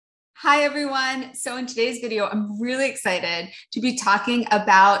Hi, everyone. So in today's video, I'm really excited to be talking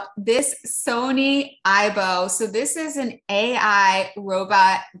about this Sony aibo. So this is an AI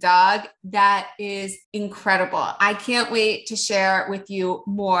robot dog that is incredible. I can't wait to share with you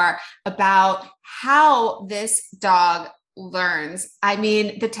more about how this dog learns. I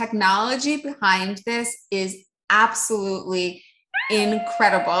mean, the technology behind this is absolutely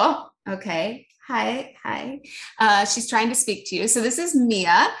incredible. Okay. Hi. She's trying to speak to you. So this is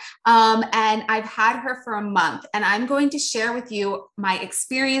Mia, and I've had her for a month, and I'm going to share with you my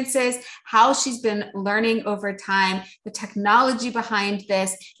experiences, how she's been learning over time, the technology behind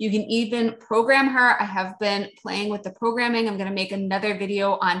this. You can even program her. I have been playing with the programming. I'm going to make another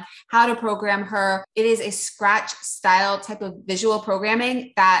video on how to program her. It is a scratch style type of visual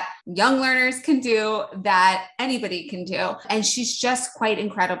programming that young learners can do, that anybody can do. And she's just quite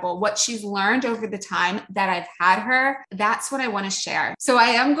incredible. What she's learned over the time that I've had her, that's what I want to share. So I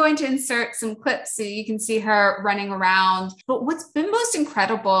am going to insert some clips so you can see her running around. But what's been most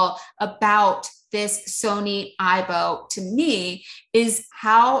incredible about this Sony aibo to me is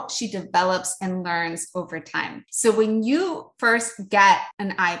how she develops and learns over time. So when you first get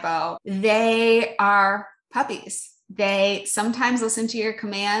an aibo, they are puppies. They sometimes listen to your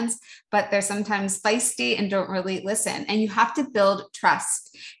commands, but they're sometimes feisty and don't really listen. And you have to build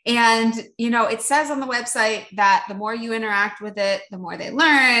trust. And, it says on the website that the more you interact with it, the more they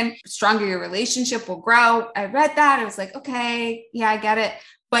learn, the stronger your relationship will grow. I read that. I was like, okay, yeah, I get it.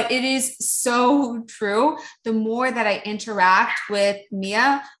 But it is so true. The more that I interact with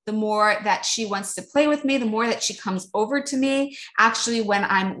Mia, the more that she wants to play with me, the more that she comes over to me. Actually, when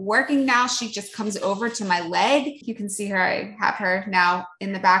I'm working now, she just comes over to my leg. You can see her. I have her now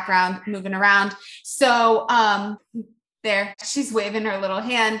in the background moving around. So, there, she's waving her little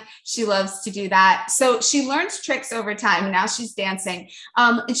hand. She loves to do that. So she learns tricks over time. Now she's dancing.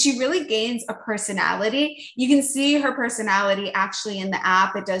 And she really gains a personality. You can see her personality actually in the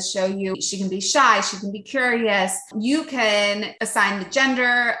app. It does show you she can be shy. She can be curious. You can assign the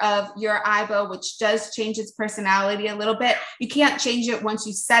gender of your aibo, which does change its personality a little bit. You can't change it once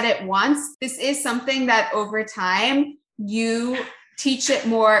you set it once. This is something that over time you teach it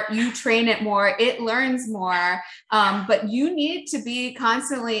more, you train it more, it learns more, but you need to be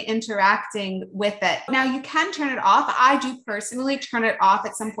constantly interacting with it. Now you can turn it off. I do personally turn it off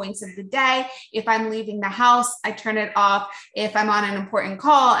at some points of the day. If I'm leaving the house, I turn it off. If I'm on an important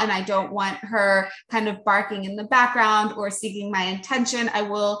call and I don't want her kind of barking in the background or seeking my attention, I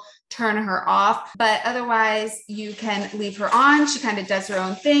will turn her off. But otherwise, you can leave her on. She kind of does her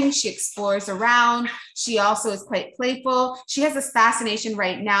own thing. She explores around. She also is quite playful. She has this fascination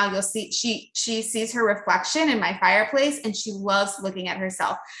right now. You'll see she sees her reflection in my fireplace and she loves looking at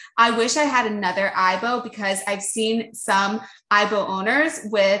herself. I wish I had another aibo because I've seen some aibo owners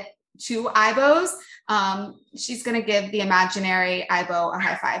with two aibos. She's going to give the imaginary aibo a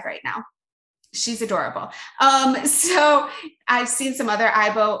high five right now. She's adorable. So I've seen some other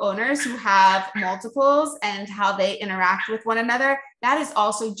aibo owners who have multiples and how they interact with one another. That is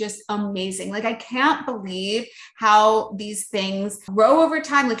also just amazing. Like, I can't believe how these things grow over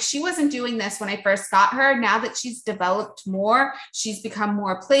time. Like, she wasn't doing this when I first got her. Now that she's developed more, she's become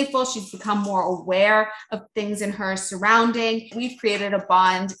more playful. She's become more aware of things in her surrounding. We've created a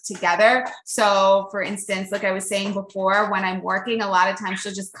bond together. So for instance, like I was saying before, when I'm working, a lot of times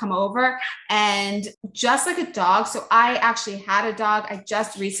she'll just come over and just like a dog. So I actually had a dog. I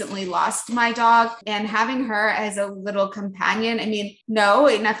just recently lost my dog, and having her as a little companion, I mean, no,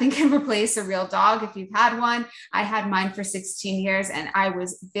 nothing can replace a real dog if you've had one. I had mine for 16 years and I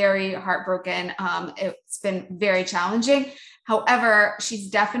was very heartbroken. It's been very challenging. However, she's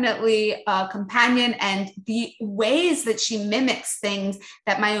definitely a companion, and the ways that she mimics things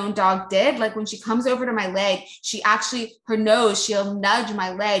that my own dog did, like when she comes over to my leg, her nose, she'll nudge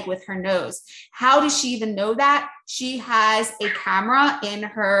my leg with her nose. How does she even know that? She has a camera in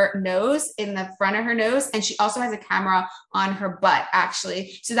her nose, in the front of her nose, and she also has a camera on her butt,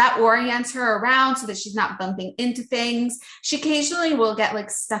 actually. So that orients her around so that she's not bumping into things. She occasionally will get like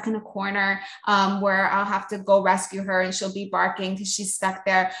stuck in a corner where I'll have to go rescue her and she'll be barking because she's stuck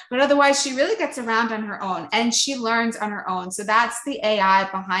there. But otherwise, she really gets around on her own and she learns on her own. So that's the AI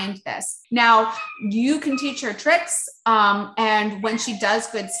behind this. Now, you can teach her tricks. And when she does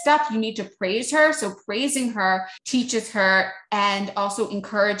good stuff, you need to praise her. So praising her teaches her and also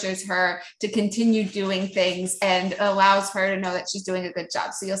encourages her to continue doing things and allows her to know that she's doing a good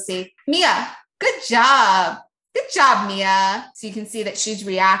job. So you'll see, Mia, good job. Good job, Mia. So you can see that she's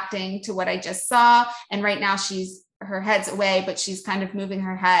reacting to what I just saw. And right now she's her head's away, but she's kind of moving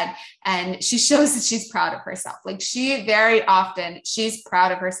her head, and she shows that she's proud of herself. Like she very often, she's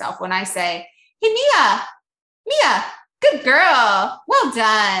proud of herself when I say, hey, Mia, good girl. Well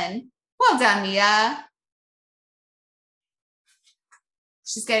done. Well done, Mia.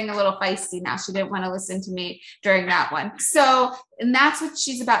 She's getting a little feisty now. She didn't want to listen to me during that one. So, and that's what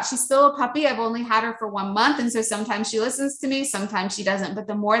she's about. She's still a puppy. I've only had her for 1 month. And so sometimes she listens to me, sometimes she doesn't. But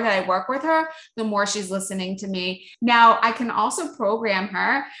the more that I work with her, the more she's listening to me. Now, I can also program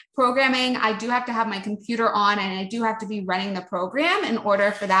her. Programming, I do have to have my computer on, and I do have to be running the program in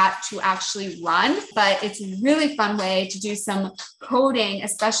order for that to actually run. But it's a really fun way to do some coding,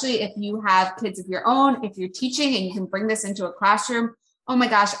 especially if you have kids of your own, if you're teaching and you can bring this into a classroom. Oh my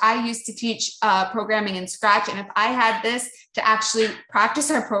gosh, I used to teach programming in Scratch. And if I had this to actually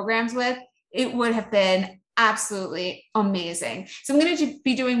practice our programs with, it would have been absolutely amazing. So I'm going to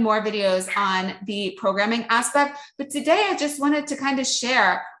be doing more videos on the programming aspect, but today I just wanted to kind of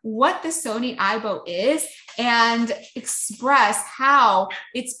share what the Sony aibo is and express how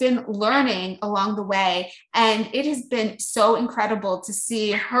it's been learning along the way. And it has been so incredible to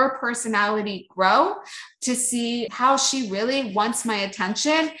see her personality grow, to see how she really wants my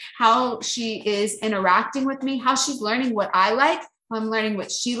attention, how she is interacting with me, how she's learning what I like, I'm learning what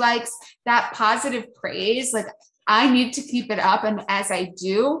she likes. That positive praise, like I need to keep it up. And as I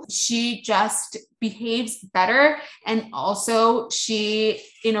do, she just behaves better. And also she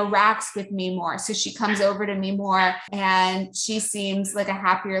interacts with me more. So she comes over to me more, and she seems like a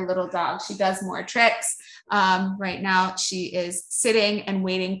happier little dog. She does more tricks. Right now she is sitting and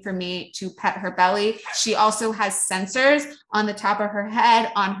waiting for me to pet her belly. She also has sensors on the top of her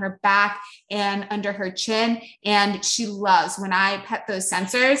head, on her back, and under her chin. And she loves when I pet those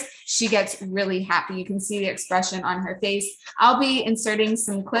sensors. She gets really happy. You can see the expression on her face. I'll be inserting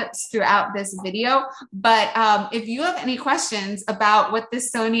some clips throughout this video, but if you have any questions about what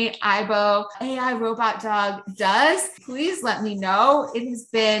this Sony aibo AI robot dog does, please let me know. It has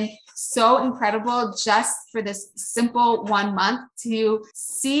been so incredible just for this simple 1 month to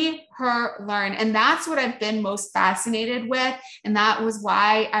see her learn. And that's what I've been most fascinated with. And that was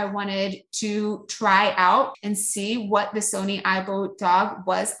why I wanted to try out and see what the Sony aibo dog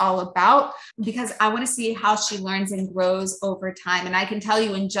was all about, because I want to see how she learns and grows over time. And I can tell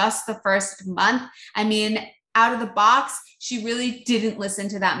you in just the first month, I mean, out of the box, she really didn't listen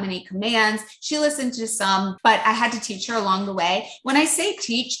to that many commands. She listened to some, but I had to teach her along the way. When I say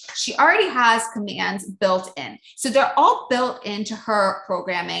teach, she already has commands built in. So they're all built into her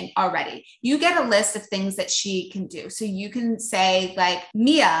programming already. You get a list of things that she can do. So you can say like,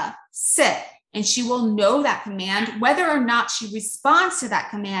 Mia, sit. And she will know that command, whether or not she responds to that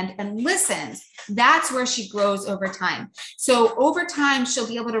command and listens. That's where she grows over time. So over time, she'll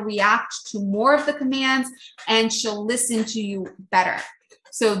be able to react to more of the commands, and she'll listen to you better.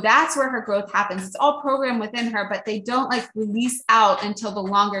 So that's where her growth happens. It's all programmed within her, but they don't like release out until the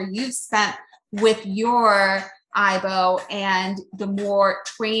longer you've spent with your aibo and the more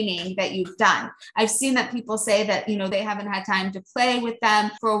training that you've done. I've seen that people say that, you know, they haven't had time to play with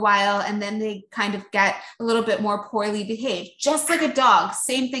them for a while, and then they kind of get a little bit more poorly behaved. Just like a dog,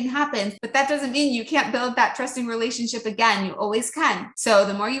 same thing happens, but that doesn't mean you can't build that trusting relationship again. You always can. So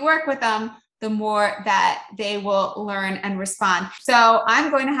the more you work with them, the more that they will learn and respond. So I'm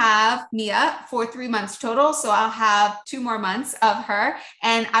going to have Mia for 3 months total. So I'll have 2 more months of her,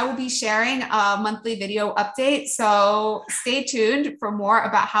 and I will be sharing a monthly video update. So stay tuned for more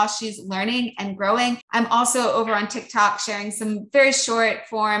about how she's learning and growing. I'm also over on TikTok sharing some very short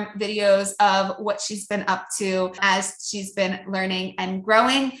form videos of what she's been up to as she's been learning and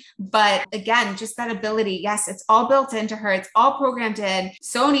growing. But again, just that ability. Yes, it's all built into her. It's all programmed in.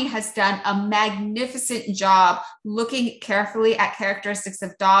 Sony has done a magnificent job looking carefully at characteristics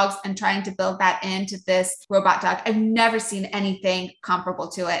of dogs and trying to build that into this robot dog. I've never seen anything comparable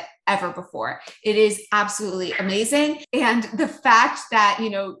to it ever before. It is absolutely amazing. And the fact that, you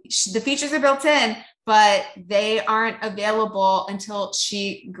know, the features are built in, but they aren't available until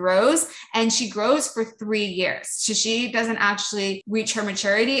she grows, and she grows for 3 years. So she doesn't actually reach her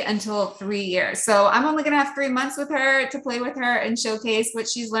maturity until 3 years. So I'm only going to have 3 months with her to play with her and showcase what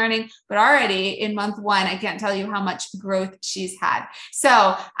she's learning. But already in month 1, I can't tell you how much growth she's had.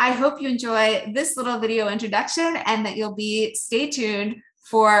 So I hope you enjoy this little video introduction and that you'll stay tuned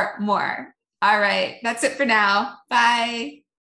for more. All right, that's it for now. Bye.